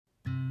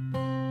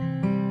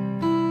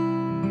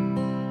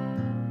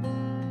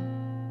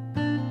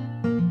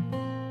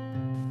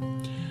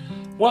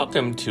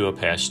Welcome to A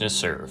Passion to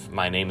Serve.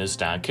 My name is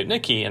Don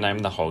Kuchnicki, and I'm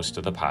the host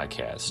of the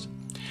podcast.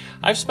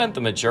 I've spent the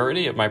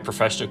majority of my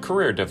professional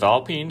career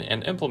developing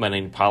and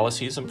implementing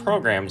policies and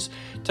programs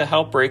to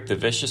help break the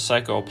vicious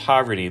cycle of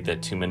poverty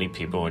that too many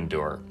people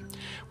endure.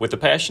 With A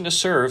Passion to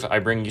Serve, I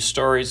bring you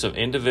stories of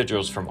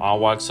individuals from all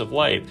walks of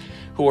life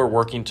who are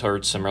working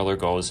towards similar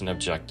goals and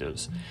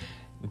objectives.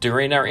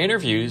 During our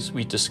interviews,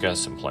 we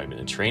discuss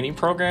employment and training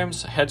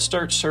programs, Head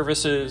Start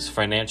services,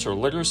 financial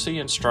literacy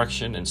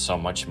instruction, and so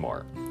much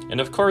more. And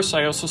of course,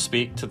 I also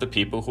speak to the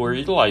people who are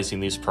utilizing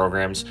these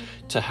programs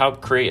to help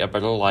create a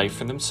better life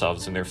for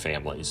themselves and their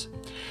families.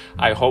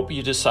 I hope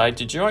you decide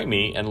to join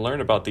me and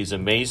learn about these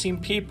amazing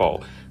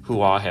people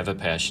who all have a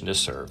passion to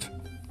serve.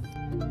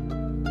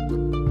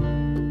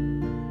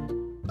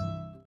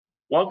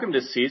 Welcome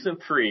to Season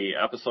 3,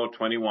 Episode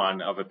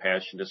 21 of A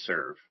Passion to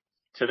Serve.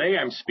 Today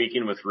I'm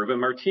speaking with Ruben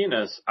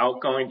Martinez,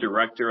 outgoing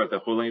director of the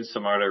Julian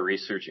Samora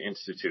Research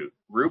Institute.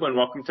 Ruben,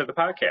 welcome to the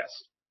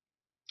podcast.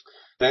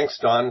 Thanks,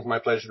 Don. My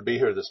pleasure to be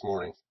here this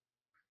morning.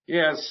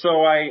 Yeah,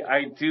 so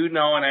I do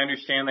know and I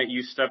understand that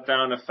you stepped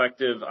down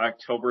effective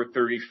October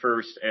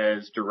 31st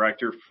as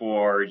director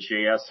for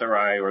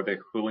JSRI, or the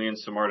Julian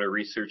Samora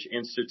Research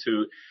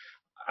Institute.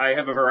 I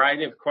have a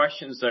variety of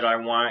questions that I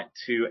want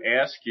to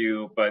ask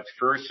you, but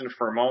first and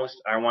foremost,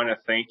 I want to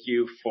thank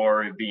you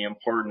for the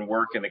important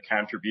work and the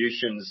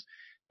contributions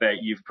that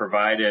you've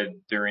provided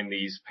during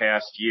these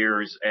past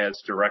years as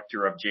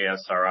director of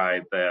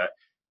JSRI.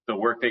 The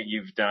work that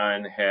you've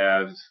done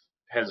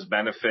has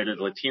benefited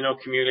Latino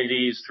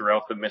communities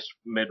throughout the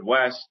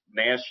Midwest,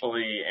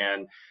 nationally,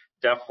 and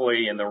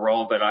definitely in the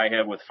role that I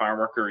have with farm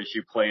workers,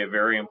 you play a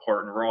very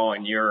important role,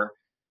 and your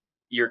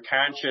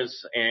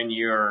conscious and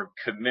your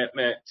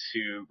commitment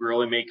to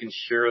really making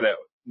sure that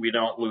we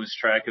don't lose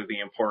track of the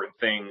important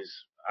things,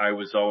 I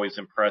was always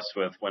impressed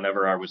with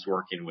whenever I was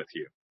working with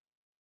you.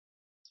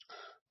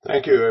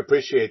 Thank you. I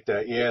appreciate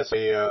that. Yes,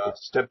 I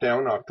stepped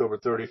down October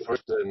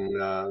 31st,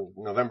 and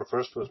November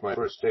 1st was my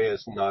first day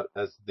as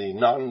the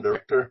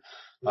non-director.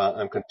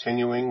 I'm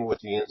continuing with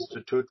the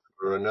Institute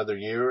for another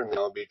year, and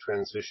I'll be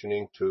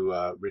transitioning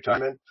to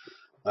retirement.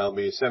 I'll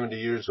be 70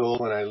 years old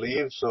when I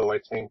leave, so I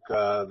think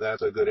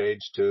that's a good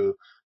age to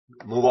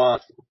move on.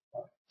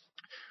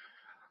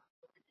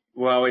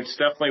 Well, it's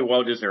definitely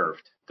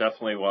well-deserved.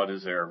 Definitely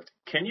well-deserved.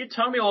 Can you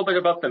tell me a little bit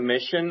about the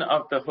mission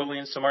of the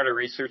Julian Samora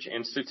Research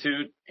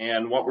Institute,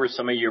 and what were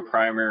some of your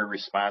primary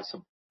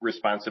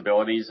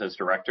responsibilities as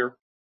director?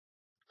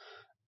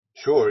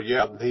 Sure,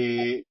 yeah.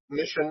 The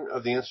mission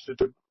of the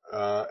Institute,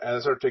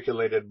 as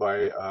articulated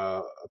by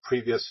a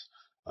previous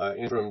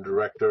interim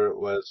director,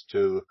 was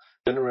to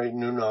generate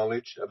new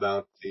knowledge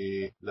about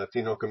the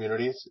Latino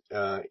communities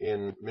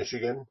in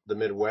Michigan, the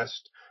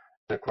Midwest,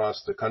 and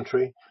across the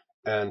country,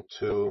 and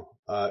to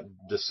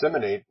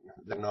disseminate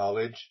the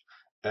knowledge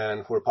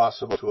and, where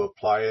possible, to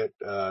apply it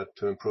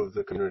to improve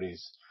the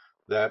communities.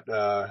 That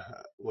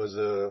was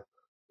a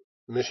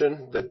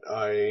mission that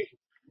I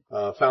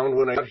found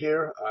when I got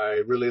here.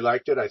 I really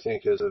liked it. I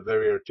think it's a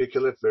very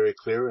articulate, very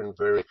clear, and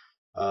very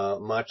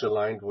much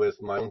aligned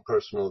with my own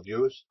personal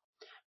views.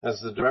 As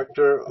the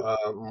director,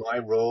 my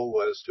role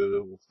was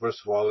to, first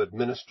of all,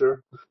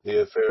 administer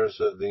the affairs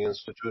of the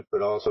Institute,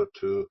 but also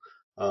to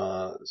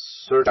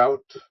search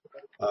out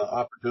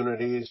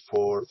opportunities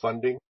for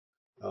funding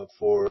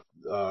for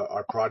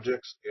our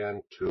projects,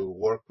 and to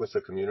work with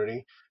the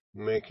community,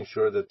 making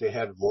sure that they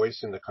had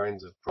voice in the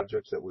kinds of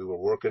projects that we were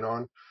working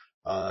on,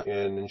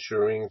 and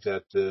ensuring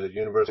that the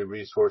university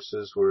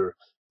resources were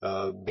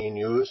being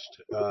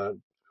used to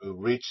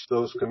reach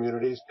those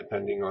communities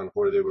depending on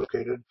where they were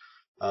located,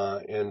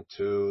 and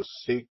to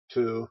seek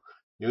to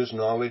use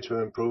knowledge to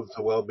improve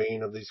the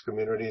well-being of these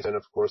communities and,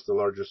 of course, the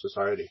larger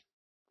society.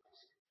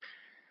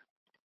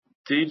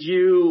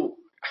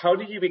 How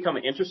did you become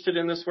interested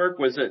in this work?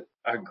 Was it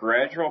a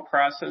gradual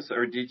process,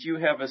 or did you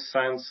have a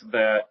sense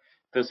that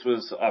this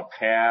was a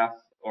path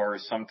or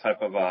some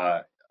type of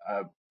a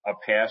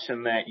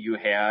passion that you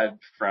had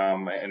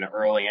from an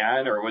early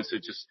on, or was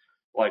it just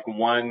like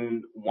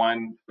one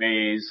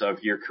phase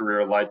of your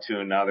career led to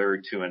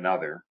another to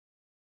another?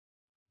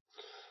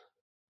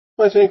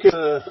 I think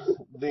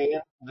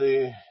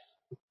the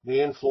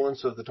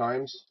influence of the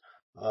times.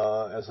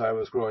 As I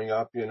was growing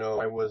up,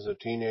 I was a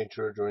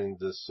teenager during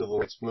the civil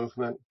rights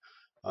movement.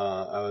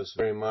 I was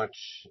very much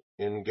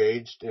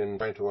engaged in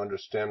trying to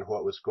understand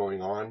what was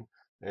going on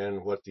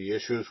and what the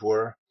issues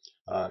were.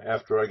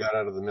 After I got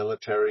out of the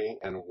military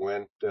and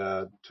went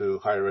to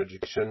higher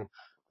education,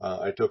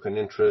 I took an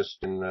interest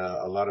in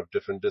a lot of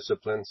different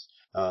disciplines,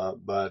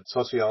 but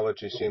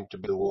sociology seemed to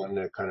be the one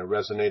that kind of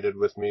resonated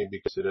with me,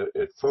 because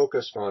it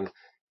focused on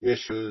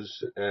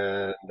issues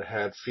and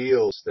had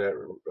fields that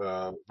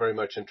very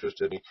much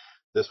interested me.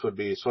 This would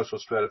be social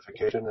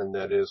stratification, and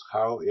that is,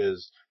 how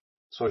is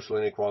social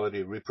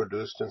inequality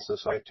reproduced in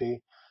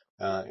society?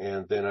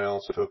 And then I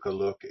also took a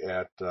look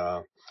at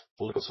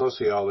political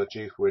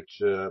sociology,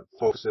 which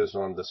focuses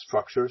on the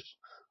structures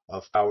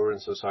of power in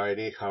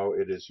society, how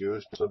it is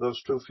used. So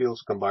those two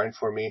fields combined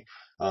for me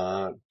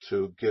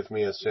to give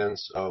me a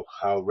sense of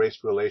how race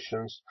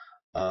relations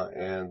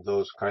and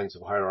those kinds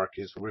of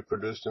hierarchies were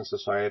reproduced in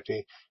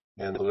society.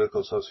 And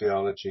political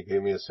sociology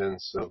gave me a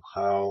sense of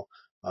how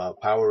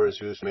power is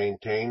used to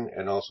maintain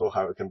and also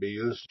how it can be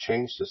used to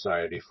change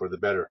society for the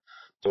better.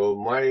 So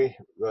my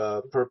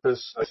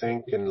purpose, I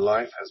think, in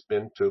life has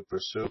been to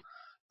pursue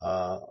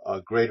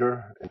a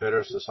greater and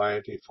better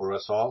society for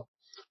us all.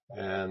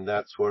 And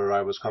that's where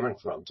I was coming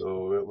from.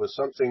 So it was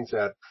something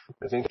that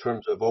I think in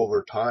terms of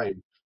over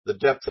time, the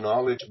depth of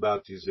knowledge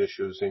about these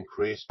issues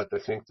increased, but I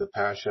think the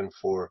passion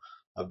for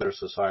a better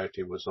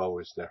society was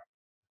always there.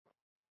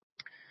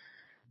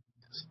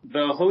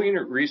 The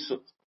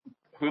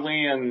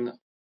Julian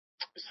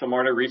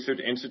Samora Research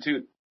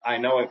Institute, I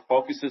know it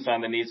focuses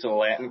on the needs of the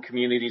Latin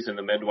communities in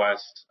the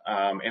Midwest,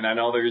 and I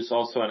know there's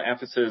also an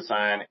emphasis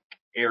on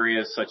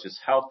areas such as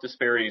health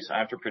disparities,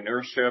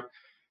 entrepreneurship,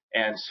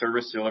 and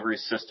service delivery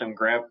system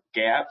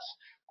gaps.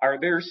 Are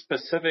there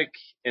specific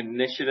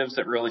initiatives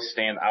that really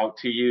stand out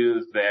to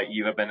you that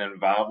you have been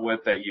involved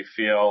with that you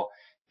feel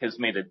has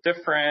made a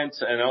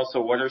difference? And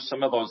also, what are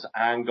some of those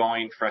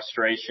ongoing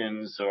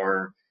frustrations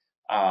or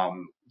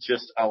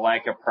just a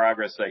lack of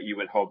progress that you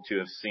would hope to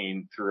have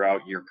seen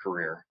throughout your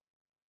career?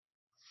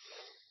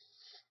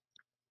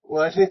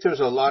 Well, I think there's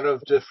a lot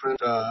of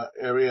different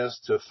areas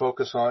to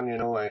focus on.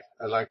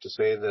 I like to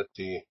say that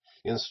the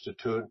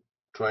Institute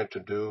tried to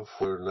do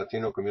for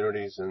Latino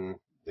communities in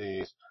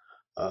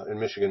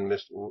Michigan,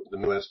 the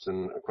Midwest,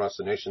 and across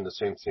the nation, the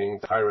same thing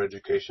higher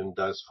education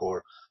does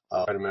for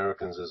white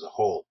Americans as a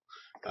whole,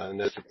 and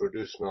that's to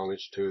produce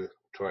knowledge to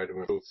try to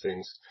improve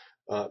things.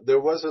 There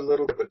was a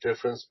little bit of a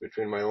difference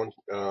between my own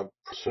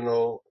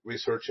personal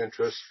research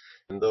interests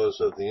and those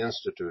of the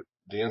Institute.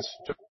 The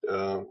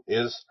Institute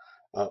is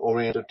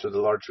oriented to the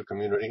larger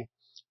community,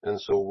 and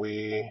so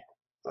we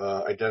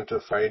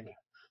identified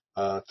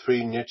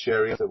 3 niche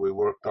areas that we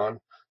worked on.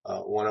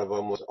 One of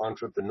them was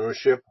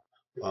entrepreneurship,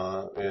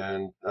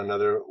 and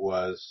another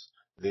was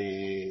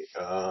the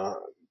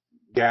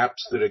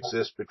gaps that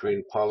exist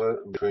between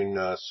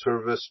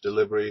service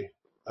delivery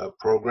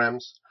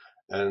programs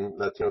and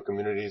Latino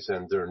communities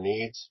and their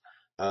needs,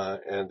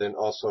 and then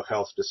also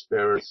health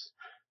disparities.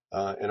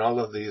 In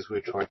all of these,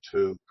 we try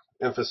to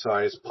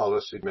emphasize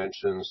policy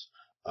dimensions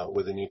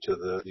within each of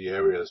the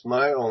areas.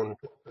 My own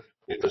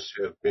interests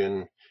have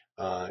been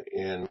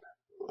in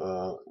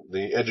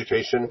the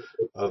education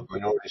of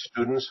minority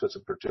students with a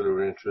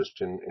particular interest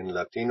in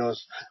Latinos,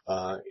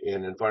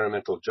 in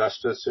environmental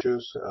justice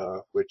issues,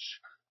 which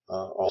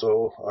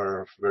also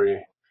are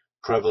very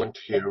prevalent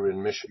here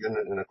in Michigan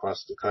and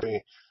across the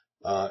country,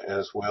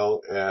 as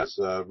well as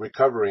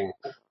recovering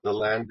the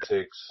land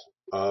ethics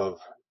of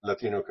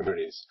Latino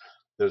communities.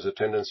 There's a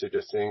tendency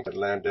to think that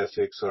land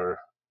ethics are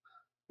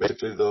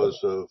basically those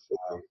of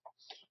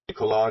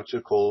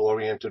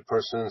ecological-oriented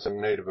persons and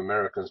Native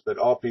Americans, but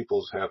all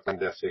peoples have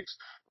land ethics.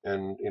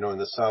 And, in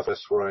the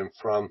Southwest where I'm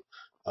from,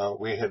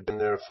 we had been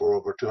there for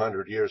over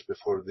 200 years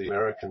before the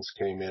Americans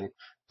came in,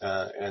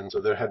 and so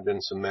there had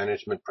been some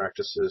management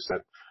practices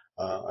that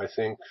I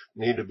think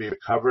need to be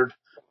recovered,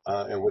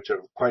 and which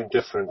are quite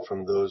different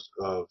from those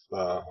of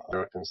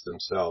Americans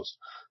themselves.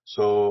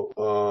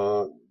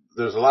 So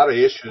there's a lot of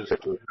issues to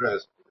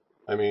address.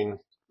 I mean,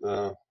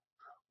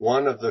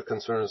 one of the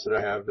concerns that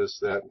I have is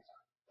that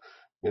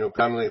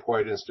commonly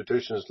white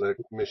institutions like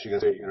Michigan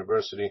State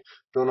University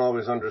don't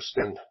always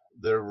understand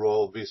their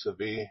role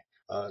vis-a-vis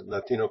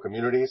Latino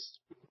communities.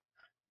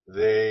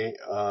 They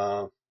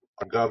are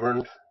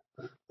governed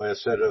by a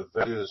set of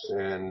values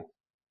and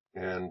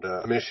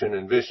mission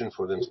and vision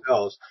for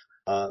themselves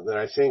that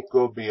I think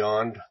go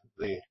beyond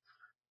the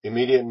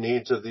immediate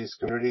needs of these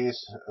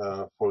communities.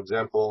 For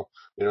example,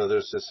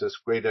 there's this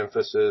great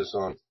emphasis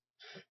on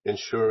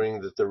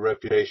ensuring that the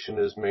reputation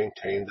is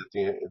maintained,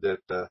 that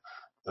the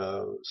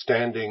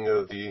standing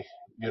of the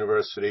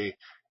university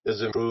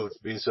is improved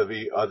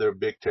vis-a-vis other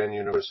Big Ten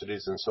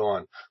universities and so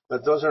on.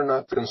 But those are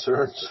not the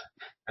concerns,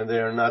 and they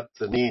are not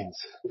the needs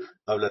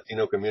of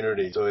Latino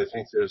communities. So I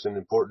think there's an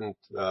important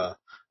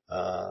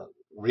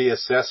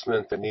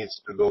reassessment that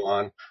needs to go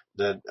on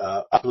that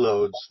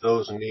uploads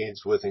those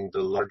needs within the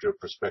larger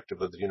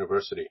perspective of the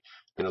university.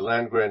 A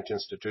land-grant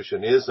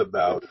institution is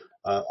about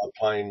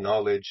applying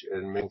knowledge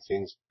and making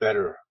things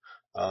better.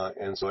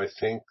 And so I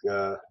think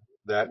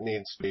that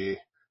needs to be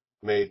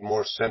made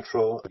more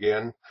central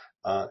again,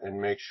 and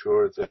make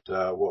sure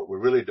that what we're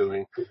really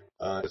doing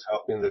is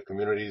helping the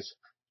communities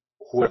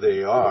where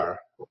they are,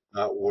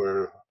 not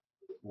where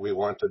we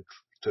want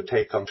to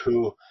take them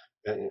to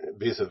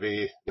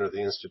vis-a-vis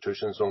the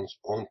institution's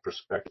own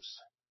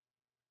perspectives.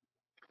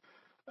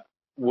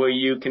 Will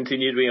you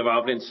continue to be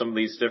involved in some of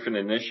these different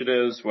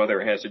initiatives, whether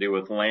it has to do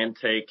with land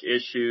take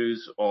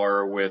issues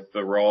or with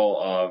the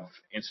role of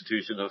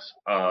institutions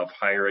of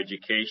higher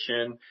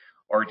education?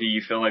 Or do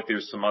you feel like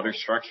there's some other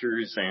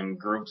structures and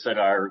groups that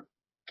are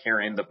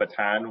carrying the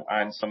baton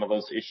on some of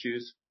those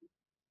issues?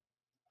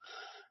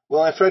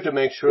 Well, I try to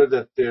make sure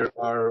that there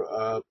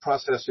are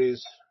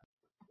processes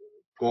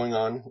going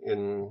on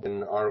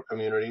in our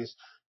communities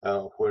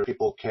where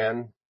people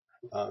can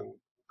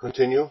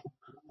continue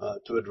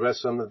to address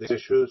some of these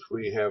issues.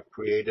 We have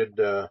created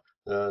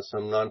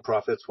some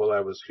nonprofits while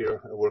I was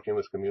here working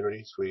with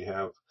communities. We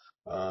have,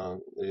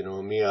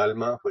 Mi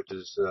Alma, which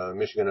is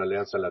Michigan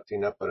Alianza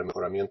Latina para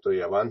Mejoramiento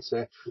y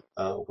Avance,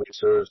 which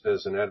serves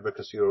as an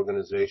advocacy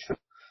organization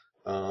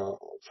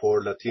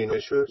for Latino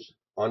issues,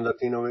 on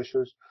Latino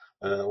issues.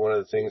 One of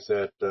the things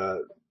that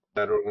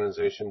that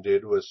organization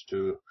did was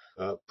to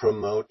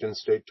promote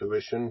in-state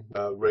tuition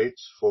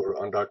rates for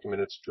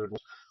undocumented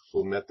students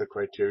who met the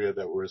criteria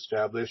that were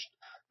established.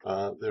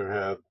 There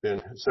have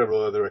been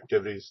several other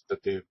activities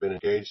that they've been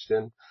engaged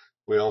in.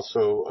 We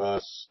also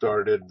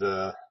started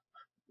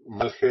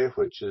MALGE,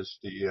 which is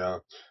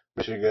the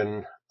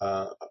Michigan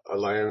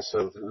Alliance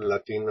of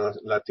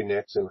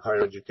Latinx in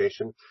Higher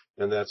Education,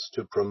 and that's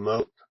to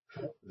promote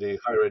the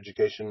higher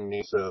education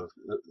needs of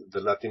the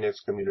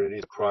Latinx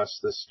communities across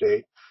the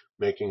state,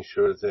 making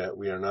sure that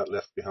we are not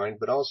left behind,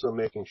 but also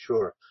making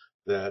sure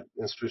that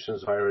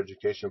institutions of higher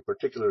education,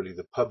 particularly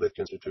the public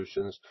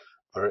institutions,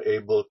 are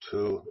able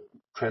to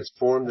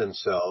transform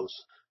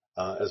themselves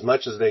as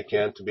much as they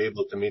can to be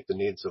able to meet the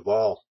needs of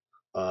all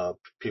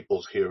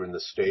peoples here in the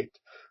state.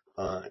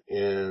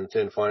 And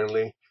then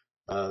finally,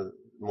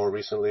 more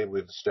recently,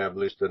 we've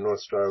established the North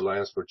Star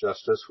Alliance for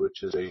Justice,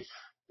 which is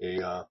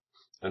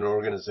an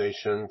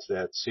organization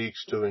that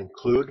seeks to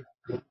include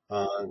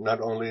not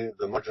only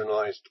the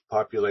marginalized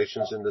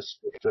populations in the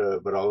state,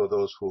 but all of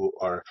those who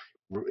are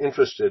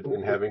interested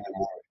in having a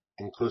more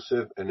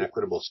inclusive and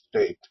equitable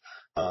state.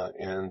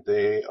 And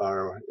they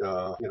are,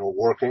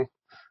 working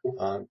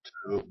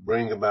to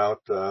bring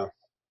about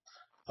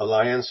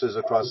alliances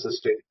across the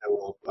state that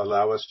will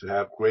allow us to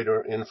have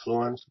greater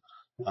influence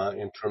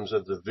in terms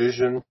of the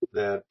vision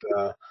that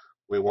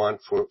we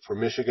want for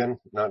Michigan,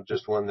 not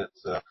just one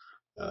that's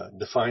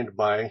defined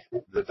by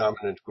the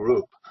dominant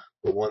group,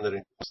 but one that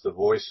includes the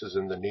voices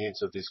and the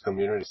needs of these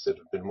communities that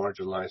have been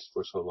marginalized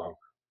for so long.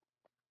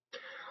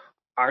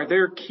 Are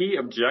there key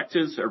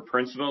objectives or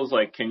principles,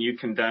 like can you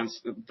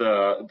condense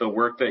the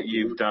work that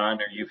you've done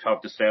or you've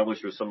helped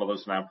establish with some of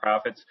those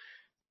nonprofits?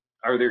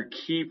 Are there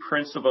key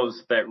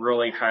principles that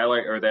really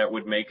highlight or that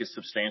would make a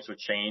substantial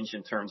change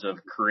in terms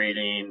of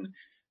creating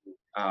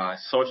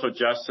social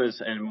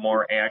justice and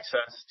more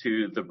access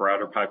to the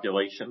broader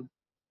population?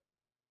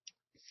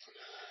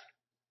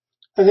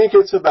 I think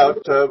it's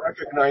about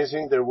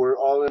recognizing that we're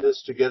all in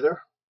this together,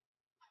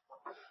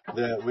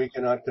 that we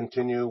cannot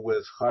continue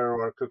with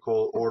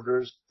hierarchical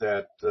orders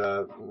that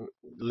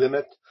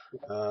limit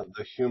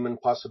the human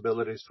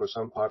possibilities for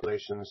some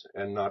populations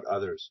and not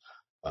others.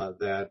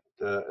 That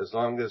as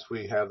long as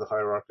we have the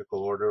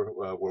hierarchical order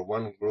where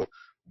one group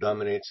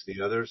dominates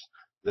the others,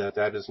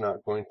 that is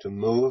not going to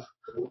move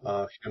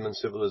human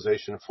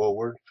civilization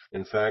forward.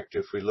 In fact,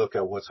 if we look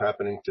at what's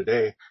happening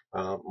today,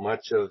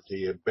 much of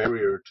the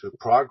barrier to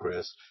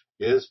progress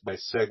is by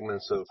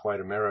segments of white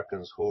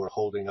Americans who are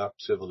holding up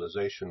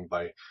civilization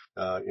by,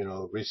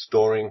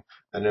 restoring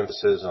an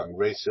emphasis on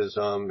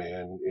racism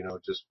and,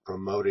 just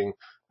promoting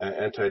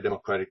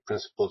anti-democratic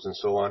principles and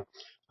so on.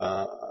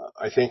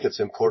 I think it's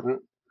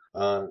important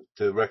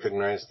to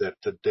recognize that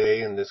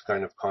today in this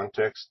kind of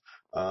context,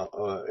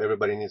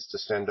 everybody needs to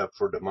stand up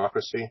for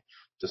democracy,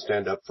 to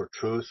stand up for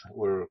truth.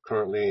 We're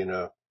currently in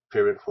a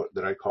period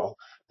that I call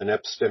an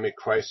epistemic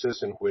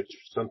crisis, in which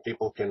some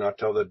people cannot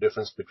tell the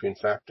difference between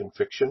fact and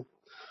fiction,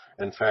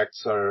 and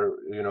facts are,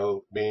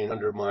 being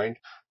undermined.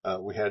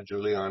 We had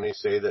Giuliani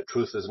say that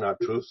truth is not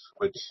truth,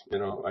 which,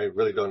 I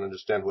really don't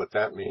understand what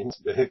that means,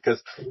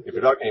 because if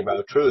you're talking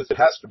about truth, it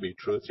has to be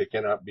truth. It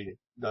cannot be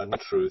not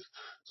truth.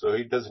 So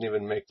he doesn't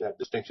even make that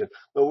distinction.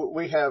 But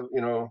we have,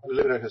 we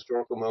live in a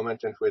historical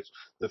moment in which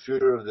the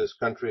future of this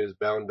country is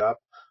bound up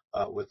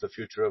with the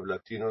future of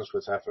Latinos,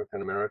 with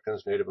African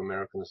Americans, Native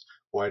Americans,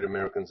 white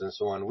Americans, and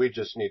so on. We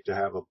just need to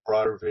have a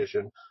broader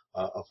vision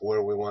of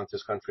where we want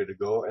this country to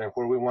go and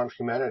where we want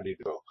humanity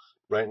to go.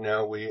 Right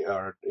now, we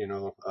are,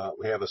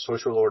 we have a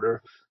social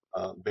order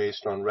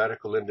based on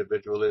radical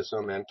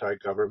individualism,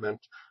 anti-government,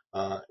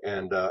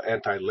 and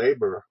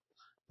anti-labor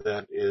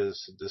that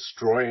is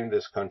destroying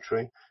this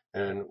country,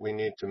 and we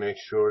need to make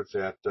sure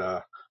that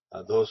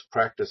those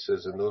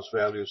practices and those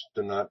values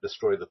do not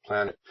destroy the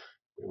planet.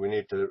 We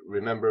need to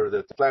remember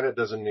that the planet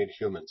doesn't need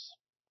humans.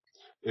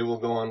 It will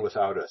go on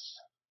without us.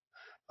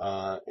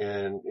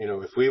 And,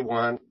 if we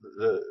want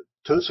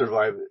to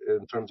survive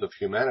in terms of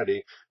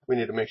humanity, we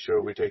need to make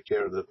sure we take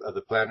care of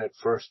the planet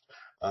first,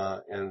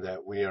 and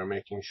that we are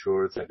making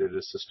sure that it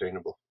is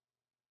sustainable.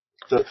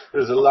 So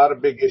there's a lot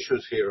of big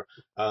issues here,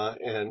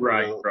 and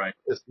right.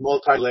 It's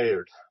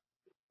multi-layered.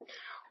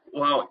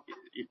 Well,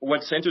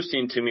 what's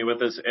interesting to me with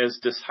this, as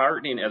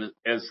disheartening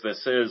as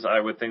this is, I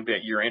would think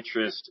that your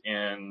interest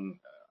in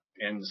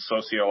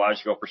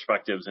sociological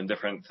perspectives and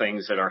different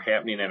things that are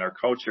happening in our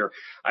culture,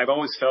 I've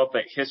always felt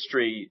that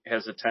history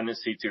has a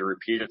tendency to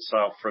repeat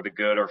itself for the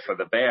good or for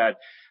the bad.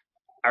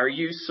 Are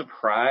you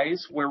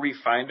surprised where we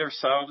find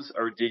ourselves,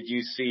 or did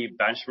you see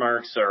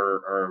benchmarks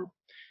or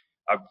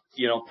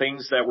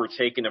things that were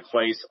taking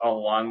place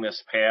along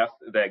this path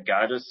that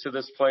got us to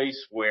this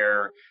place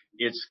where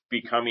it's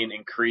becoming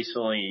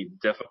increasingly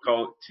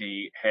difficult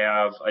to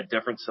have a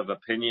difference of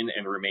opinion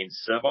and remain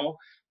civil?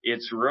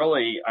 it's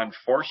really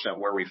unfortunate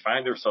where we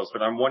find ourselves.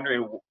 But I'm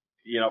wondering,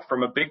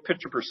 from a big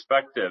picture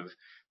perspective,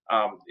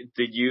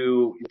 did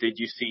you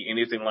see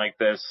anything like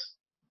this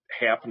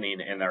happening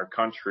in our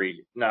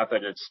country? Not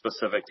that it's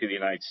specific to the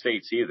United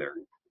States either.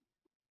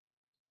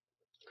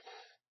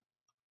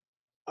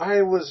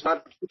 I was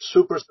not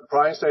super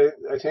surprised.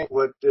 I think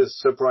what is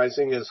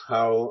surprising is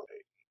how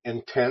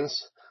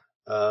intense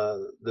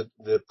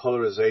the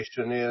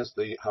polarization is,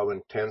 how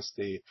intense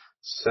the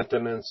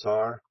sentiments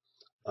are.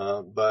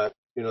 But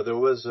there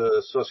was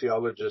a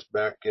sociologist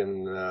back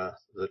in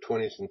the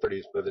 20s and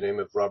 30s by the name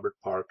of Robert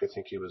Park. I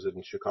think he was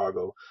in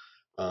Chicago.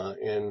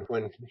 And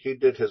when he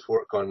did his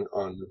work on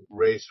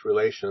race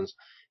relations,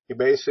 he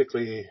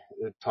basically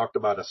talked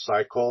about a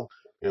cycle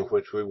in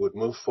which we would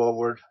move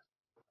forward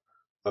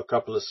a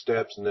couple of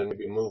steps and then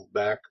maybe move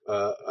back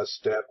a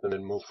step and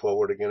then move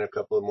forward again a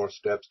couple of more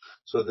steps.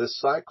 So this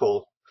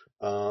cycle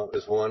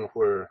is one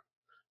where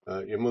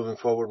you're moving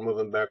forward,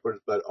 moving backwards,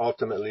 but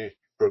ultimately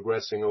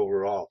progressing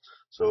overall.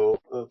 So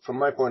from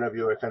my point of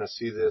view, I kind of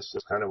see this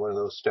as kind of one of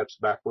those steps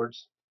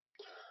backwards.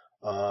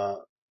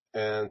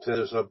 And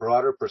there's a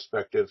broader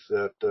perspective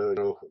that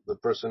the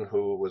person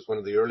who was one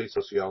of the early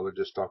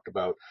sociologists talked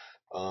about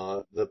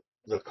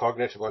the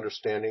cognitive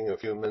understanding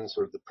of humans,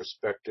 or the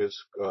perspectives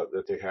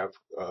that they have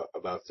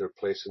about their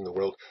place in the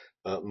world,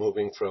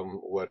 moving from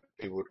what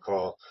he would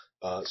call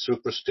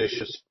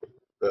superstitious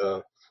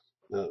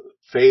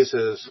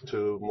phases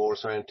to more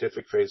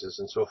scientific phases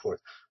and so forth.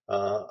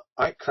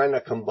 I kind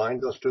of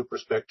combined those two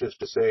perspectives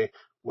to say,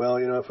 well,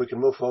 if we can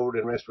move forward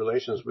in race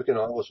relations, we can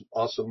always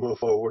also move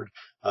forward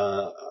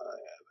or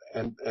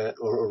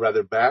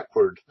rather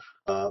backward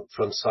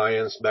from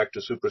science back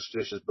to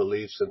superstitious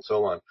beliefs and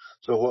so on.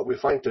 So what we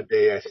find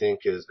today, I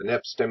think, is an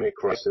epistemic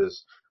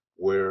crisis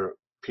where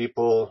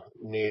people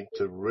need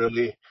to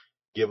really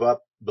give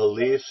up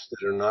beliefs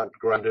that are not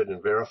grounded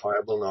in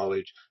verifiable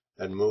knowledge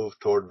and move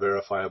toward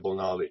verifiable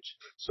knowledge.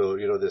 So,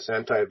 this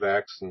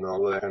anti-vax and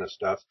all of that kind of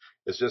stuff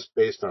is just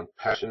based on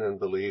passion and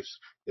beliefs.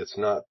 It's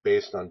not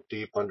based on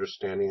deep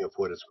understanding of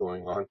what is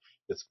going on.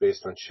 It's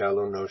based on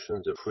shallow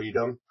notions of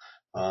freedom.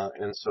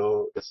 And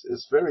so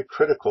it's very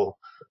critical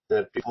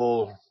that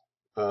people,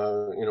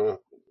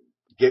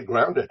 get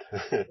grounded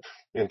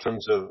in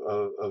terms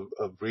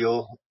of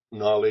real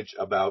knowledge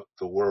about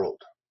the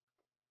world.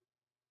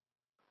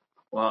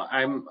 Well,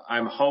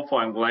 I'm hopeful.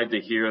 I'm glad to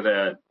hear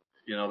that,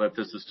 that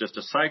this is just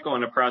a cycle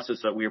and a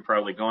process that we are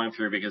probably going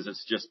through, because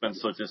it's just been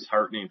so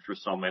disheartening for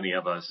so many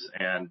of us.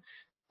 And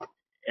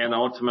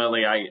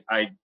ultimately,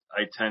 I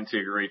tend to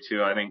agree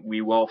too. I think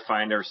we will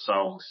find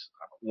ourselves,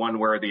 one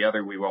way or the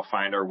other, we will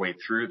find our way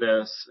through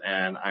this.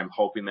 And I'm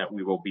hoping that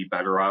we will be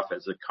better off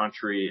as a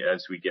country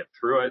as we get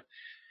through it.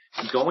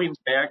 Going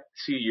back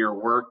to your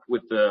work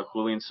with the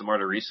Julian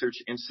Samora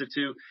Research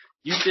Institute,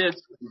 you did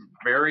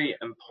very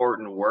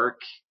important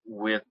work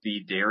with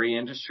the dairy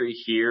industry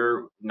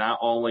here, not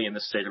only in the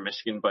state of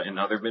Michigan, but in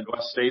other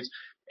Midwest states.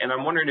 And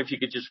I'm wondering if you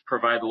could just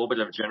provide a little bit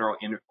of general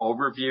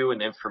overview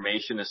and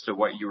information as to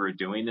what you were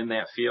doing in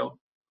that field.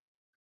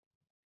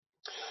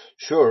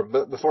 Sure,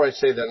 but before I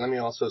say that, let me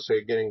also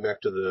say, getting back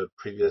to the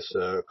previous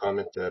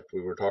comment that we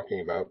were talking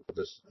about,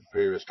 this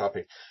previous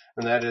topic,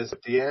 and that is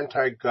the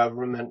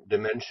anti-government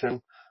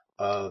dimension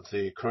of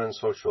the current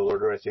social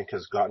order, I think,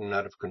 has gotten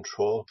out of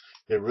control.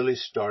 It really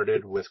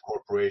started with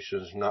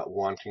corporations not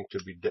wanting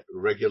to be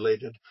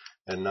regulated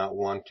and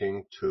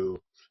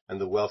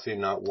the wealthy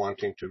not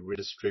wanting to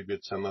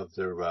redistribute some of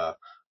their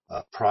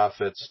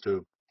profits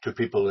to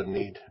people in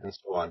need and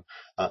so on.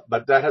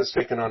 But that has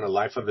taken on a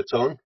life of its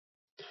own,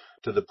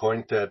 to the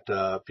point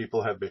that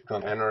people have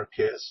become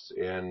anarchists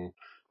and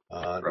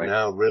Right.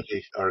 now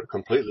really are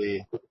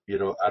completely,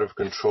 out of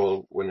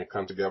control when it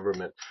comes to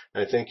government.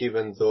 And I think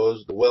even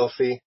the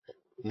wealthy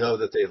know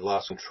that they've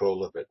lost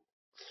control of it.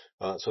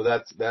 So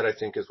that I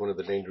think is one of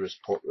the dangerous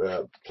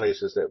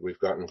places that we've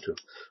gotten to.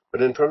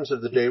 But in terms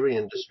of the dairy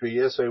industry,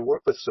 yes, I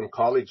work with some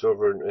colleagues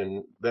over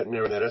in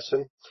veterinary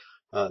medicine.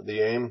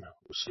 The aim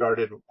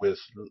started with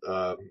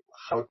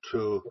how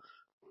to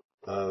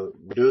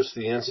reduce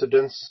the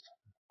incidence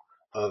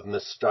of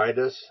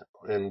mastitis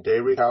in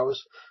dairy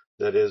cows.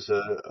 That is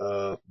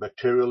a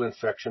bacterial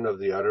infection of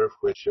the udder,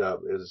 which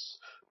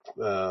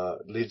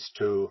leads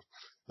to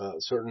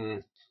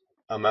certain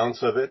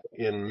amounts of it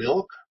in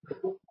milk.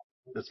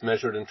 It's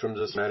measured in terms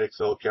of somatic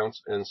cell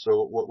counts. And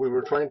so what we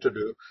were trying to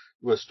do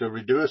was to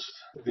reduce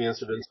the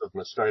incidence of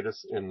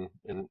mastitis in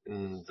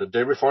the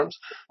dairy farms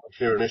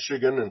here in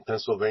Michigan and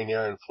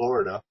Pennsylvania and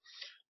Florida.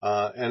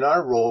 And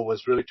our role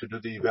was really to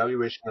do the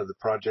evaluation of the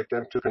project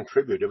and to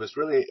contribute. It was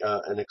really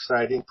an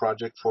exciting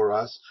project for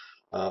us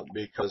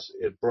because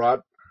it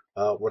brought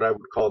what I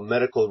would call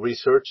medical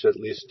research, at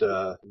least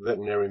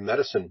veterinary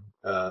medicine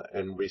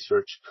and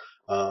research,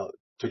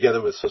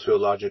 together with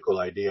sociological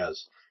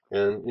ideas.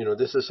 And,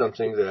 this is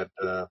something that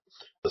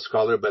a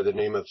scholar by the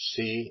name of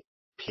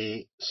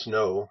C.P.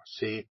 Snow,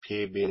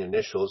 C.P. being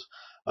initials,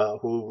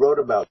 who wrote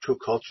about two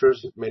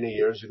cultures many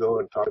years ago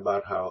and talked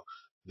about how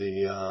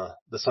the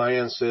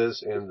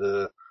sciences and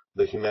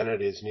the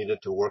humanities needed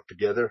to work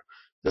together.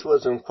 This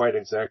wasn't quite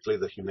exactly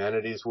the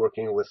humanities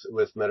working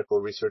with medical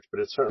research, but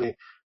it's certainly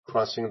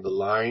crossing the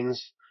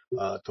lines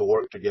to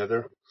work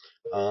together.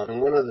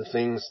 And one of the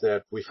things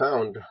that we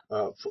found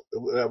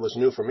that was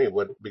new for me,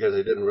 because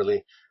I didn't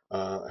really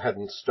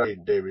hadn't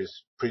studied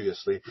dairies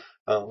previously,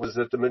 was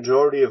that the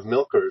majority of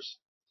milkers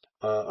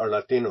are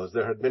Latinos.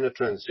 There had been a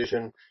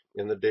transition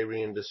in the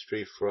dairy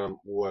industry from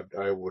what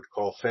I would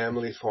call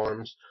family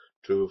farms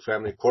to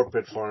family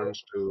corporate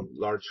farms to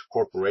large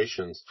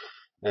corporations.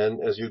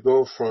 And as you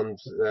go from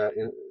that,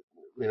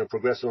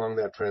 progress along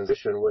that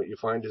transition, what you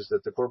find is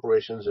that the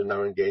corporations are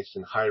now engaged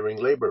in hiring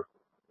labor,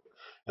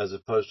 as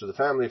opposed to the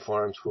family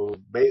farms who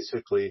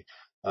basically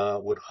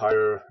would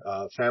hire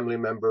family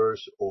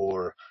members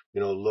or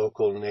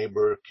local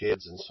neighbor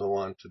kids and so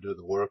on to do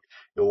the work.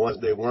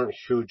 They weren't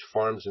huge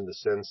farms in the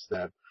sense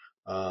that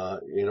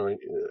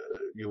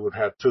you would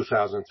have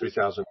 2,000,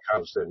 3,000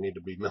 cows that need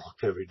to be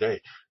milked every day,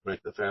 right?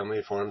 The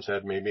family farms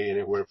had maybe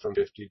anywhere from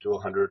 50 to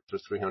 100 to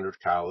 300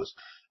 cows.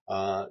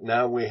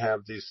 Now we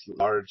have these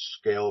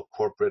large-scale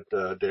corporate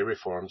dairy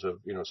farms of,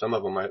 some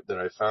of them that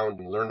I found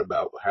and learned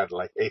about had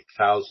like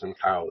 8,000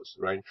 cows,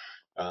 right?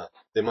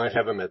 They might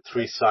have them at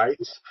 3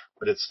 sites,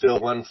 but it's still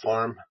one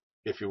farm,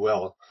 if you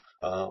will,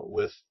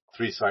 with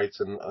 3 sites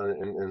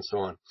and so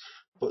on.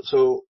 But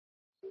so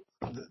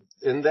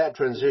in that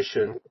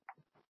transition,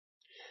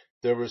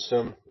 there were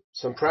some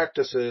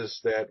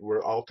practices that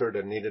were altered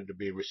and needed to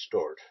be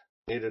restored,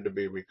 needed to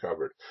be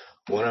recovered.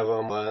 One of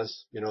them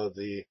was,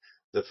 the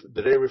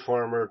dairy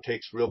farmer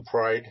takes real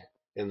pride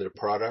in their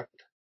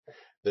product.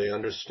 They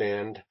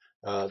understand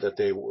that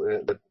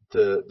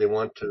they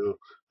want to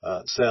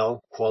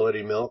sell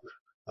quality milk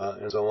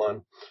and so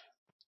on.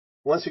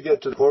 Once you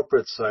get to the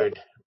corporate side,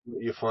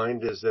 what you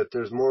find is that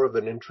there's more of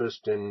an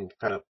interest in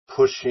kind of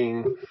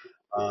pushing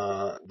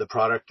the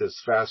product as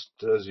fast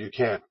as you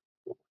can.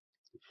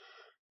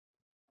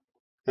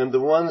 And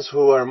the ones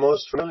who are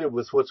most familiar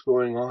with what's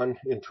going on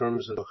in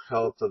terms of the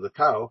health of the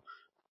cow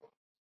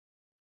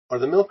are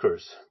the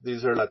milkers.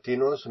 These are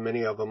Latinos.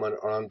 Many of them are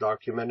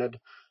undocumented.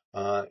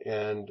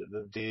 And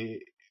the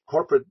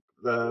corporate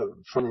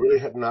firm really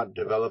had not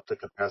developed the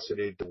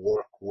capacity to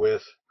work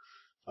with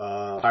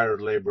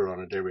hired labor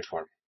on a dairy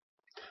farm.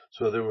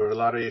 So there were a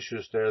lot of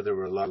issues there. There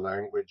were a lot of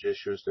language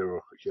issues. There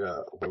were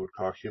what I would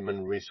call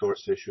human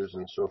resource issues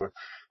and so forth.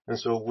 And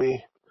so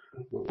we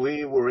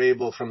were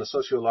able, from a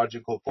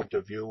sociological point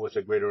of view, with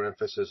a greater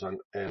emphasis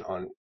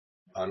on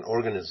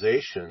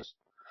organizations,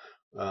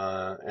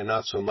 and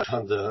not so much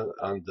on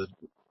the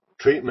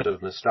treatment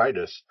of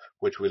mastitis,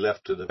 which we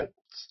left to the vets,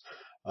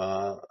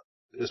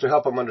 is to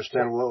help them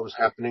understand what was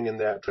happening in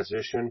that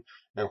transition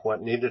and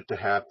what needed to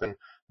happen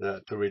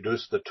to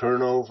reduce the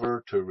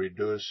turnover, to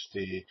reduce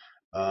the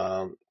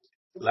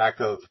lack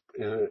of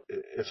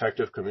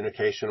effective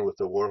communication with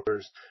the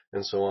workers,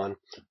 and so on.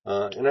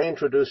 And I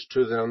introduced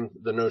to them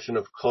the notion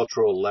of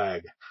cultural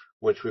lag,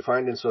 which we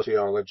find in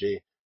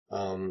sociology,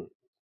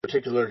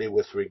 particularly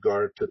with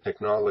regard to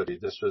technology.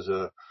 This was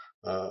a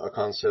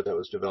concept that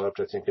was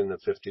developed, I think, in the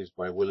 50s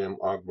by William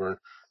Ogburn,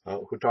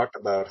 who talked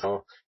about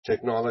how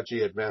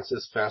technology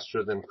advances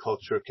faster than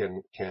culture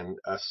can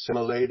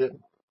assimilate it,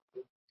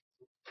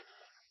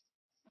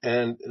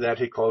 and that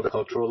he called a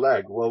cultural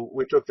lag. Well,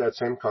 we took that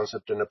same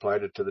concept and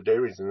applied it to the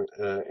dairies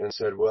and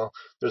said, well,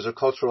 there's a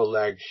cultural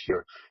lag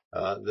here.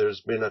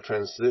 There's been a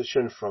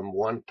transition from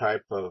one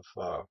type of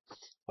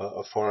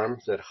a farm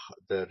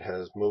that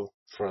has moved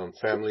from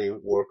family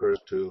workers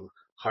to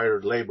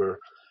hired labor,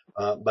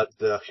 but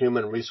the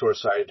human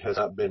resource side has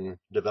not been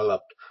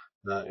developed,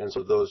 and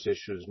so those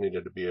issues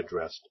needed to be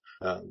addressed.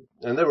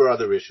 And there were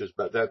other issues,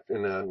 but that,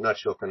 in a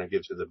nutshell, kind of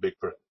gives you the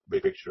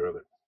big picture of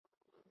it.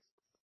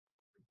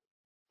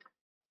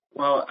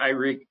 Well, I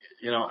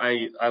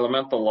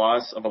lament the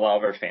loss of a lot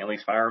of our family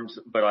farms,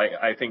 but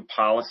I think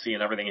policy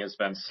and everything has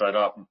been set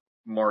up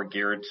more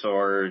geared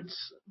towards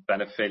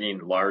benefiting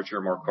larger,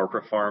 more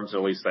corporate farms.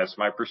 At least that's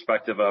my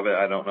perspective of it.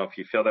 I don't know if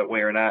you feel that way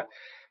or not.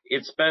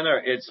 It's been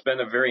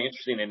a very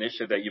interesting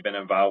initiative that you've been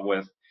involved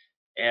with.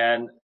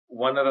 And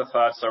one of the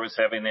thoughts I was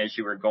having as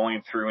you were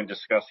going through and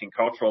discussing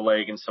cultural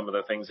lag and some of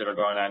the things that are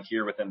going on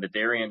here within the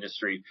dairy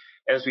industry,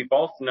 as we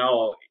both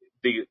know,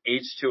 the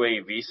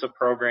H-2A visa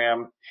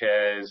program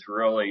has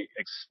really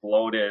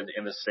exploded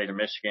in the state of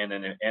Michigan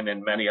and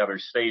in many other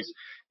states.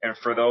 And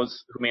for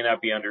those who may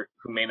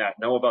not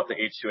know about the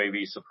H-2A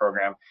visa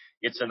program,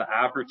 it's an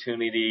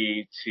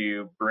opportunity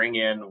to bring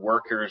in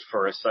workers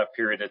for a set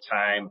period of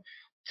time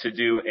to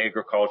do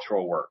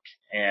agricultural work.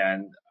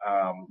 And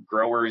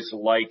growers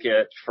like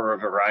it for a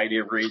variety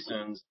of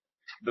reasons.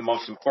 The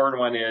most important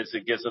one is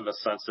it gives them a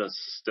sense of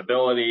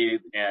stability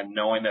and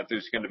knowing that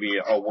there's going to be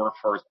a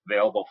workforce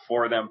available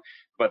for them.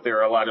 But there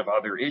are a lot of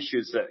other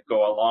issues that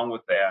go along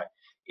with that.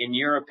 In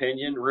your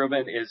opinion,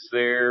 Ruben, is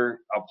there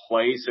a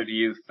place, or do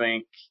you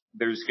think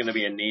there's going to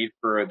be a need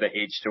for the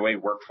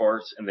H-2A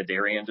workforce in the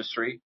dairy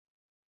industry?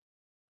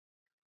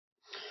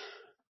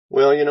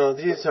 Well,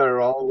 these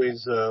are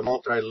always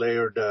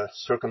multi-layered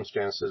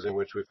circumstances in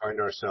which we find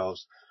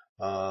ourselves.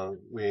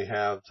 We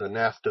have the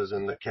NAFTAs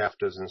and the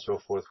CAFTAs and so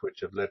forth, which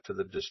have led to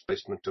the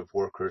displacement of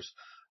workers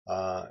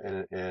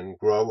and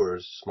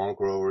growers, small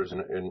growers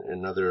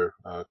in other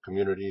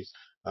communities.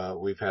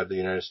 We've had the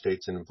United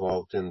States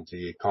involved in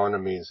the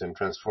economies and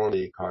transform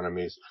the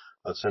economies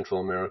of Central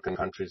American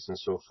countries and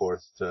so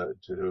forth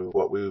to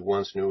what we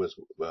once knew as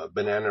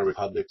banana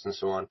republics and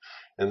so on.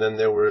 And then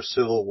there were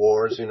civil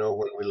wars,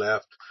 when we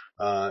left,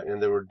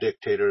 and there were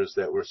dictators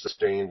that were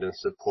sustained and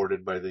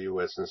supported by the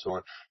U.S. and so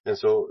on. And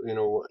so,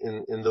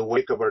 in the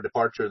wake of our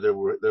departure, there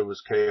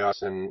was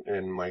chaos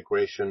and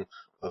migration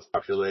of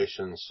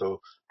populations.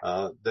 So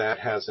that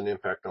has an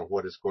impact on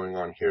what is going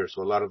on here.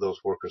 So a lot of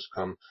those workers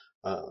come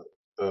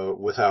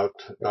without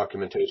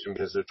documentation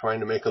because they're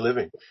trying to make a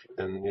living,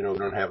 and we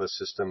don't have a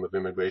system of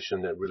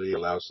immigration that really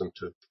allows them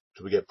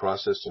to get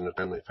processed in a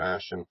timely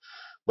fashion.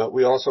 But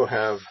we also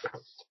have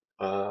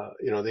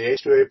the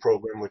H2A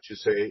program, which you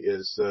say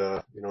is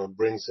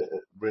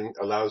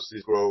allows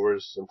these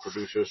growers and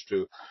producers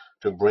to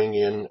bring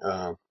in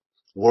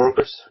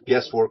workers,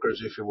 guest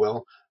workers, if you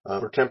will,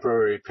 for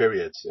temporary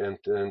periods and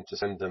to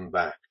send them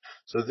back.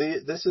 So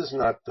this is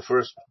not the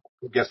first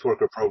guest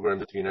worker program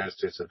that the United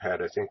States have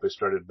had. I think we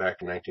started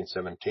back in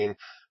 1917.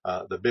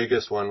 The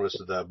biggest one was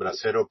the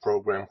Bracero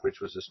program, which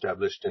was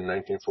established in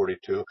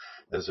 1942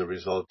 as a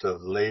result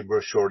of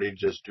labor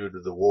shortages due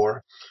to the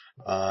war.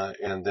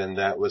 And then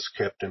that was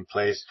kept in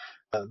place.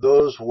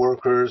 Those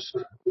workers,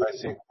 I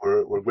think,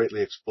 were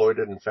greatly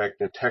exploited. In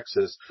fact, in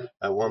Texas,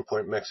 at one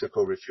point,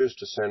 Mexico refused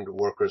to send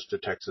workers to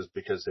Texas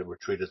because they were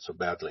treated so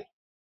badly.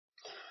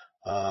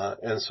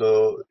 And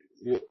so,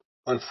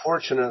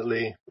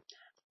 unfortunately,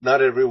 not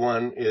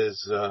everyone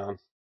is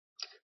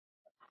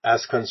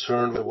as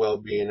concerned with the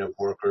well-being of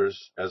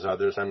workers as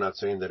others. I'm not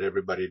saying that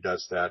everybody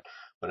does that,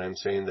 but I'm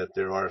saying that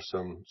there are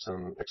some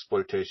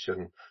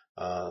exploitation,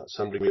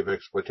 some degree of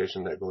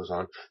exploitation that goes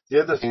on.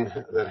 The other thing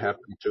that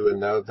happened too, and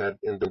now that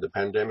in the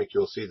pandemic,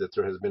 you'll see that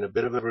there has been a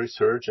bit of a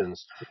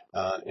resurgence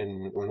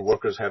in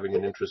workers having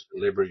an interest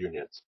in labor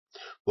unions.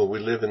 Well, we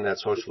live in that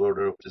social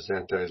order which is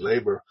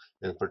anti-labor,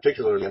 and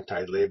particularly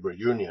anti-labor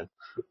union.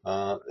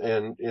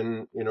 And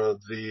in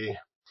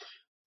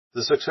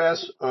the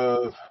success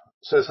of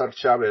Cesar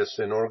Chavez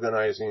in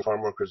organizing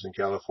farm workers in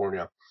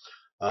California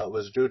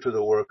was due to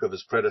the work of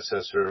his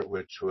predecessor,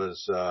 which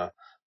was a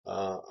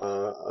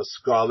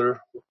scholar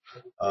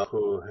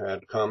who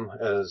had come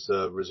as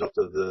a result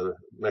of the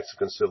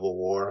Mexican Civil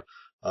War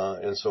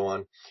and so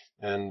on.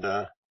 And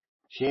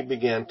he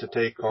began to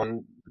take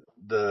on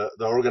the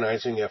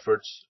organizing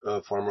efforts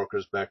of farm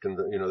workers back in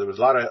there was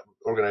a lot of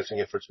organizing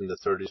efforts in the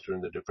 30s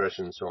during the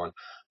Depression and so on.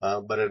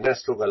 But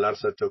Ernesto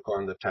Galarza took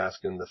on the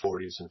task in the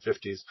 40s and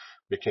 50s,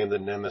 became the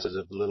nemesis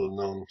of a little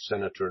known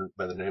senator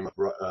by the name of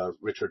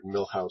Richard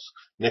Milhouse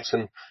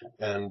Nixon.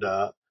 And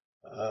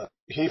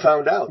he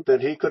found out that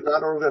he could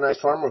not organize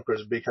farm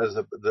workers because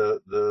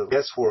the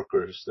guest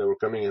workers that were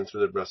coming in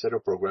through the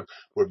Bracero program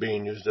were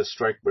being used as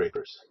strike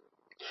breakers.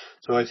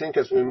 So I think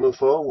as we move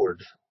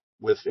forward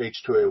with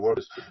H2A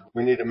workers,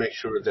 we need to make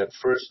sure that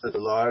first that the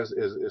law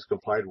is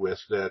complied with,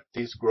 that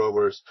these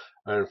growers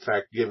are in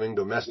fact giving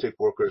domestic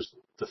workers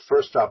the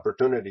first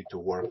opportunity to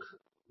work.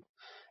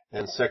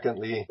 And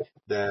secondly,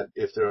 that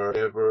if there are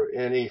ever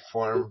any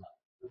farm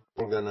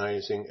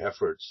organizing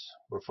efforts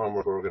or farm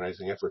worker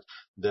organizing efforts,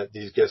 that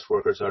these guest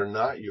workers are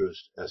not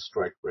used as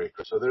strike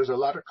breakers. So there's a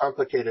lot of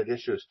complicated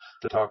issues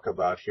to talk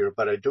about here,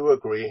 but I do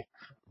agree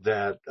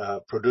that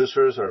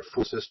producers or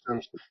food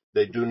systems,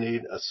 they do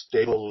need a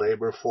stable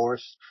labor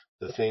force.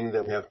 The thing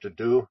that we have to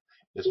do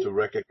is to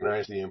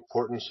recognize the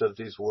importance of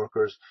these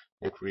workers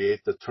and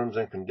create the terms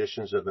and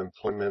conditions of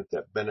employment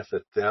that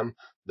benefit them,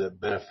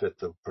 that benefit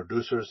the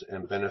producers,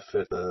 and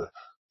benefit the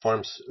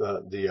farms,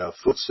 the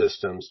food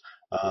systems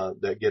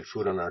that get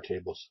food on our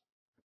tables.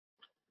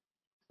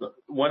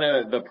 One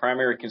of the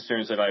primary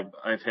concerns that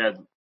I've had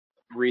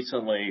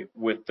recently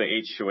with the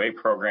H2A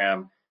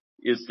program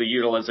is the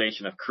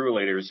utilization of crew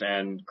leaders.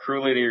 And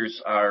crew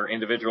leaders are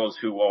individuals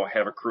who will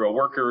have a crew of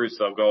workers.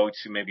 They'll go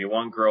to maybe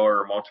one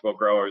grower or multiple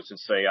growers and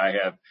say, I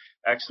have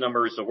X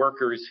numbers of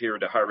workers here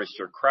to harvest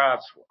your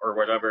crops, or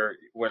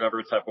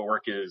whatever type of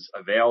work is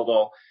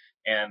available.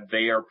 And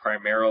they are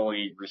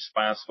primarily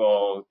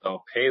responsible.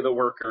 They'll pay the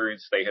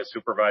workers. They have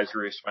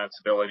supervisory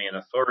responsibility and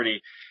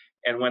authority.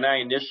 And when I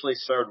initially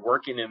started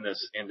working in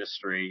this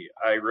industry,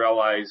 I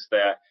realized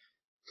that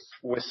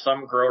with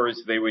some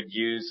growers, they would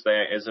use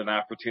that as an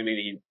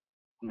opportunity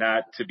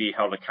not to be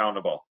held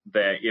accountable.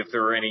 That if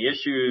there are any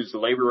issues,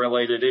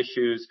 labor-related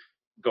issues,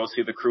 go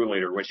see the crew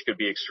leader, which could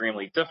be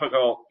extremely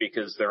difficult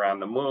because they're on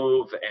the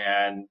move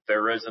and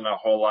there isn't a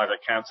whole lot of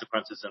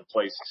consequences in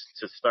place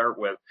to start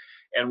with.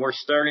 And we're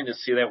starting to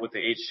see that with the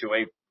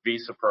H2A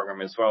visa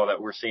program as well,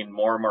 that we're seeing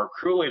more and more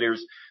crew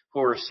leaders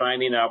who are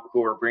signing up,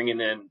 who are bringing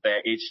in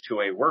that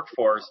H2A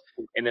workforce.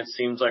 And it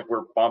seems like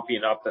we're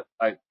bumping up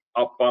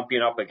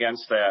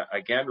against that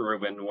again,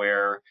 Ruben,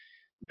 where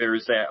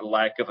there's that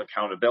lack of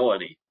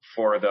accountability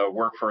for the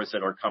workforce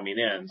that are coming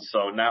in.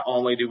 So not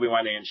only do we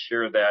want to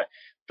ensure that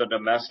the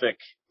domestic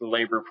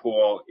labor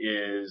pool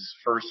is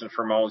first and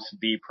foremost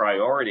the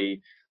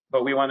priority,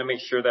 but we want to make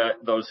sure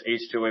that those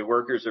H-2A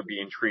workers are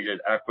being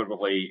treated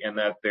equitably and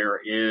that there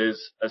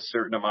is a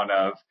certain amount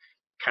of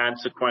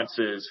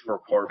consequences for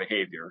poor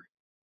behavior.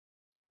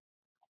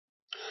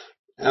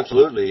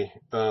 Absolutely.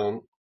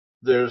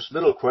 There's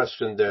little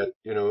question that,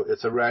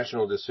 it's a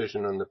rational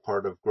decision on the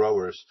part of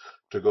growers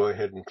to go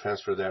ahead and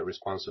transfer that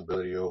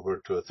responsibility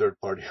over to a third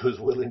party who's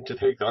willing to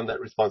take on that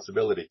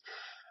responsibility.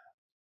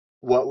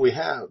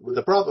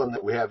 The problem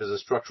that we have is a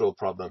structural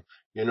problem.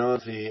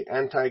 The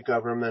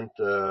anti-government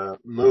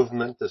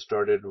movement that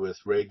started with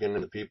Reagan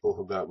and the people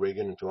who got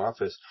Reagan into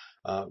office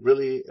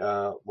really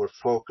were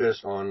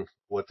focused on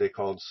what they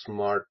called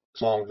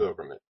small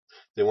government.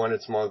 They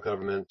wanted small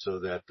government so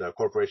that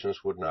corporations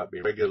would not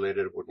be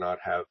regulated,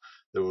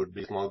 there would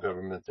be small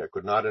government that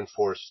could not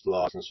enforce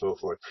laws and so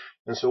forth.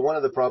 And so one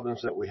of the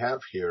problems that we have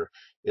here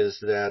is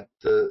that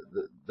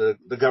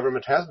the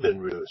government has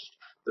been reduced.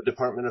 The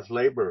Department of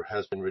Labor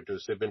has been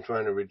reduced. They've been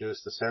trying to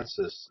reduce the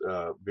Census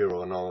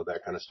Bureau and all of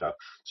that kind of stuff.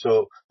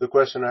 So the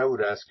question I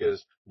would ask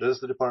is, does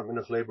the Department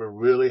of Labor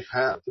really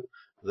have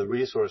the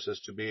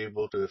resources to be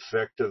able to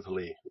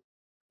effectively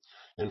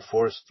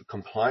enforce the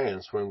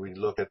compliance when we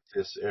look at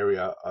this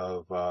area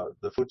of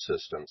the food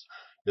systems?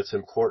 It's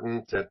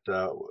important that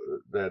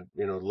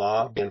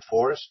law be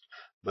enforced,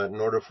 but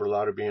in order for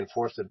law to be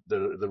enforced,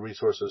 the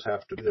resources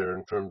have to be there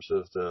in terms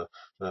of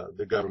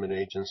the government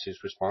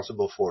agencies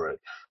responsible for it.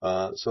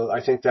 So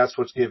I think that's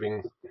what's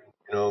giving,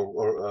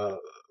 or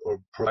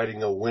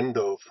providing a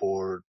window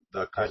for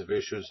the kinds of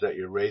issues that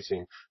you're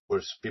raising,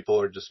 where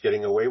people are just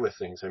getting away with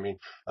things. I mean,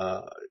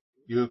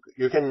 you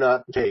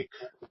cannot take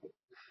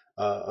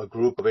a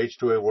group of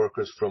H-2A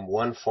workers from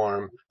one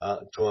farm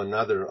to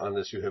another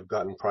unless you have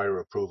gotten prior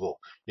approval.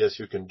 Yes,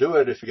 you can do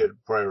it if you get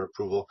prior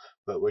approval,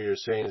 but what you're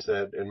saying is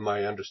that, in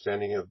my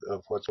understanding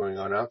of what's going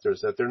on out there,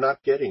 is that they're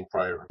not getting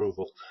prior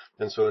approval.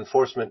 And so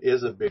enforcement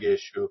is a big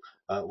issue.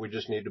 We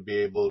just need to be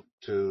able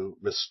to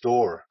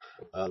restore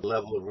a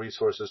level of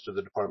resources to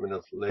the Department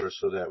of Labor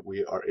so that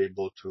we are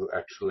able to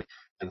actually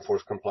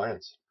enforce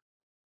compliance.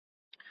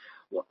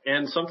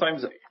 And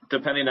sometimes,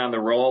 depending on the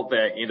role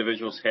that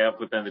individuals have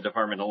within the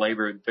Department of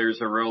Labor, there's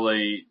a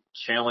really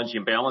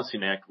challenging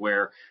balancing act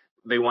where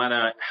they want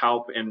to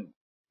help and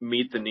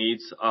meet the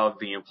needs of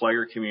the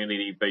employer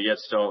community, but yet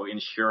still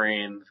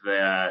ensuring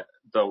that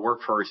the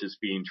workforce is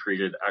being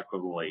treated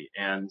equitably.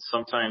 And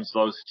sometimes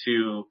those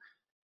two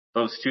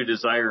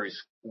desires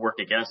work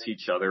against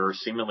each other or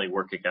seemingly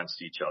work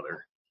against each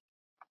other.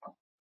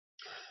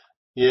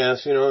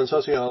 Yes, in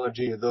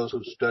sociology, those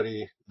who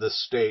study the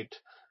state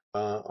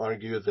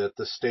argue that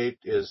the state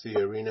is the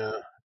arena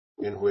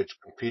in which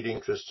competing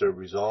interests are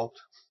resolved.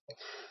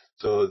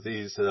 So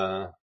these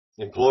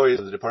employees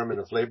of the Department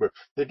of Labor,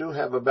 they do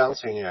have a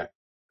balancing act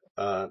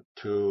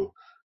to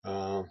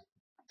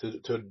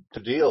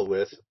deal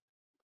with,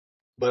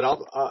 but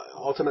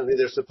ultimately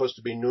they're supposed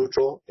to be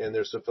neutral, and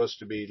they're supposed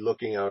to be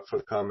looking out for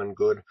the common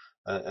good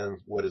and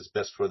what is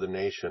best for the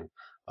nation.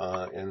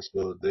 And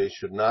so they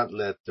should not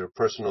let their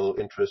personal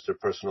interests, their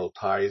personal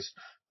ties,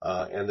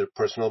 and their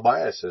personal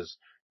biases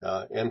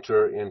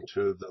enter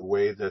into the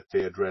way that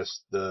they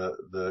address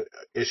the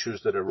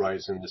issues that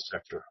arise in this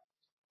sector.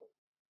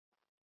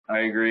 I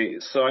agree.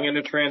 So I'm going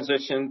to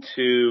transition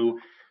to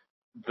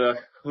the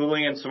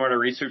Julian Samora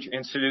Research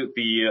Institute,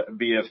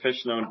 the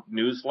official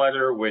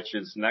newsletter, which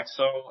is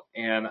Nexo.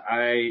 And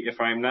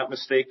if I'm not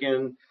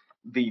mistaken,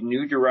 the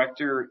new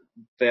director,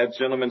 that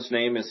gentleman's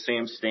name is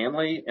Sam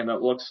Stanley, and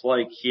it looks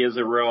like he has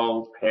a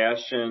real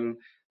passion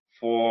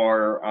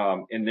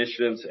for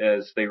initiatives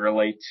as they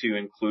relate to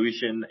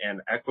inclusion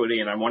and equity.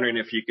 And I'm wondering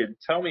if you could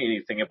tell me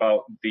anything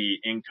about the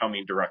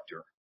incoming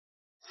director.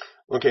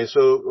 Okay,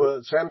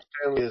 so Sam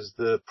Stanley is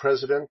the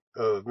president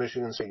of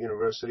Michigan State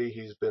University.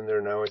 He's been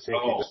there now, I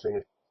think he just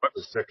finished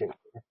the second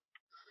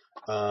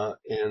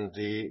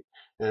year.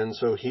 And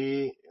so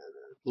he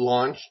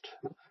launched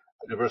a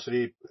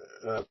diversity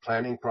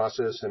planning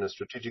process and a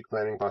strategic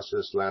planning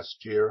process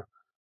last year.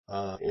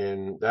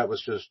 And that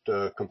was just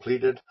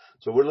completed.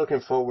 So we're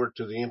looking forward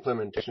to the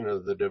implementation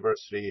of the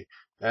diversity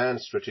and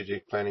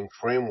strategic planning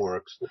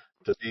frameworks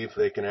to see if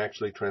they can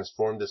actually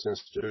transform this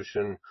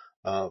institution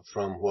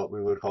from what we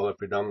would call a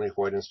predominantly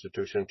white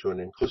institution to an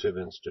inclusive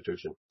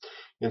institution.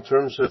 In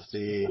terms of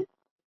the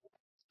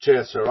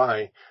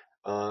JSRI,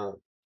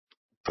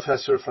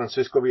 Professor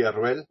Francisco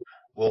Villarruel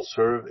will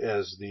serve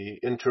as the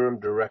interim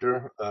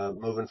director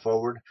moving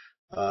forward.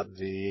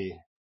 The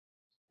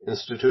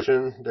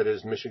institution, that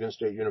is Michigan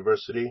State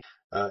University,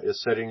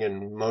 is setting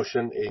in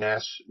motion a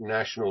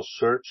national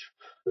search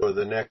for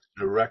the next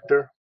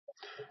director.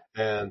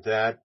 And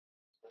that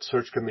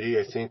search committee,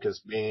 I think,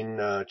 is being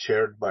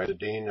chaired by the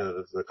Dean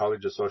of the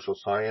College of Social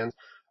Science.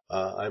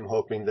 I'm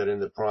hoping that in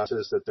the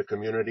process that the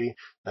community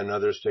and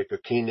others take a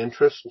keen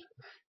interest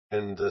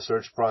in the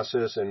search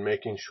process and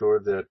making sure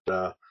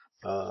that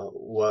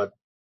what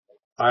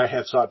I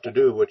have sought to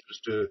do, which was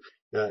to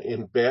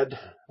embed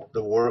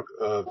the work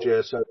of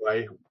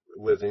JSRI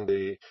within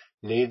the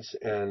needs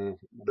and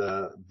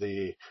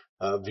the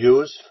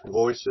views,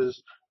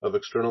 voices of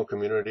external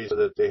communities so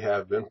that they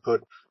have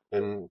input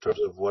in terms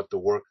of what the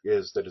work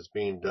is that is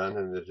being done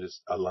and that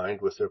is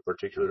aligned with their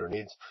particular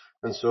needs.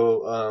 And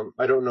so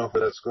I don't know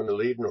where that's going to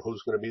lead nor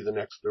who's going to be the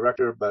next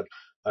director, but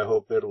I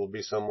hope it will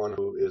be someone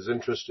who is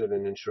interested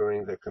in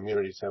ensuring that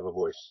communities have a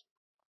voice.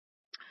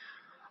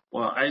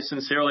 Well, I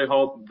sincerely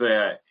hope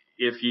that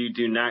if you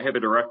do not have a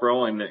direct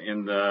role in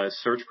the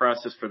search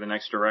process for the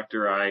next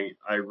director,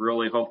 I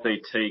really hope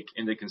they take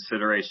into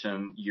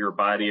consideration your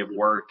body of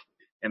work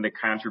and the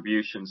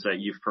contributions that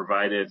you've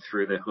provided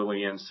through the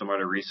Julian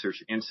Samora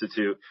Research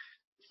Institute.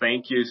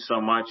 Thank you so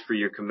much for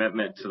your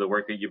commitment to the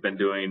work that you've been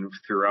doing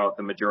throughout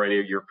the majority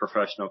of your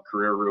professional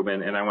career,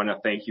 Ruben, and I want to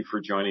thank you for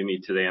joining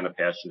me today on A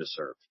Passion to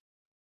Serve.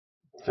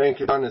 Thank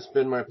you, Don. It's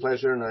been my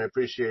pleasure, and I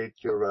appreciate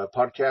your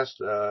podcast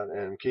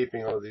and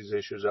keeping all of these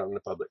issues out in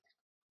the public.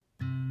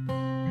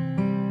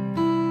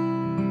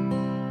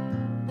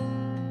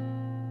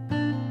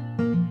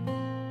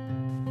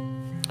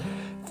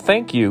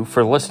 Thank you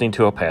for listening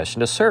to A Passion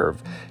to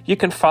Serve. You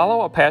can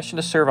follow A Passion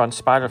to Serve on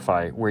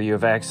Spotify, where you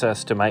have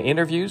access to my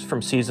interviews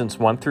from seasons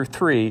 1 through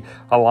 3,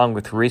 along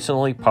with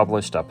recently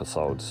published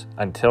episodes.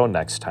 Until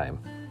next time.